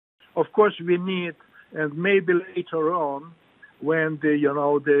Of course, we need, and maybe later on, when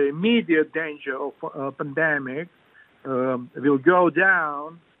the immediate danger of a pandemic will go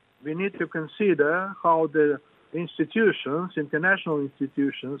down, we need to consider how the institutions, international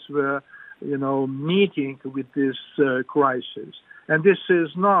institutions, were, meeting with this crisis. And this is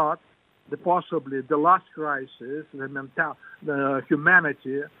not possibly the last crisis the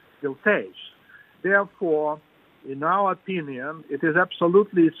humanity will face. Therefore, in our opinion, it is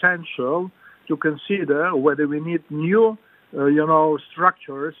absolutely essential to consider whether we need new,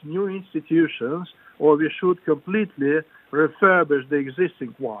 structures, new institutions, or we should completely refurbish the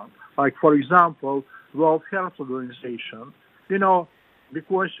existing one. Like, for example, World Health Organization,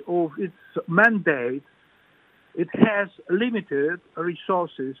 because of its mandate, it has limited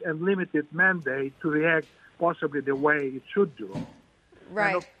resources and limited mandate to react possibly the way it should do. Right.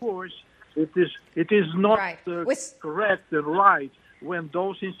 And of course, it is not correct and right when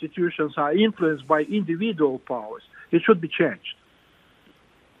those institutions are influenced by individual powers. It should be changed.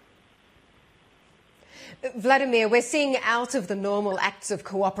 Vladimir, we're seeing out of the normal acts of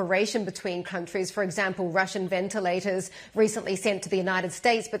cooperation between countries. For example, Russian ventilators recently sent to the United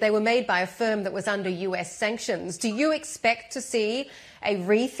States, but they were made by a firm that was under US sanctions. Do you expect to see a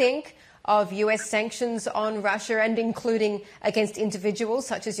rethink of US sanctions on Russia and including against individuals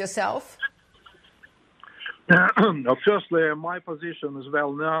such as yourself? Firstly, my position is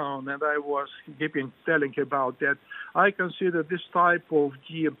well known, and I was telling about that. I consider this type of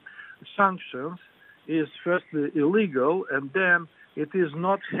sanctions is firstly illegal, and then it is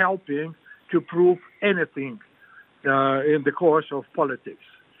not helping to prove anything in the course of politics.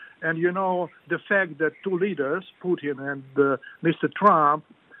 And the fact that two leaders, Putin and Mr. Trump,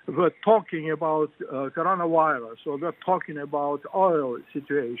 were talking about coronavirus, or were talking about oil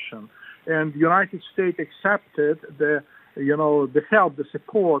situation, and the United States accepted the help, the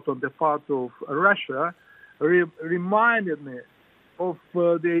support on the part of Russia, reminded me of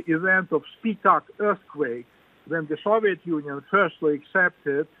the event of Spitak earthquake, when the Soviet Union firstly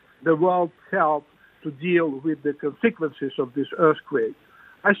accepted the world's help to deal with the consequences of this earthquake.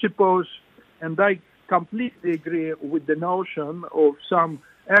 I suppose, and I completely agree with the notion of some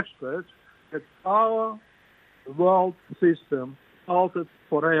experts, that our world system altered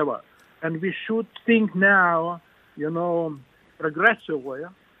forever. And we should think now, progressively,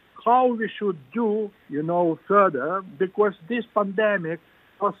 how we should do, further, because this pandemic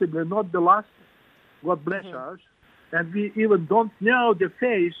possibly not the last, God bless us, and we even don't know the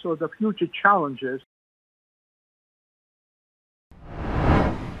face or the future challenges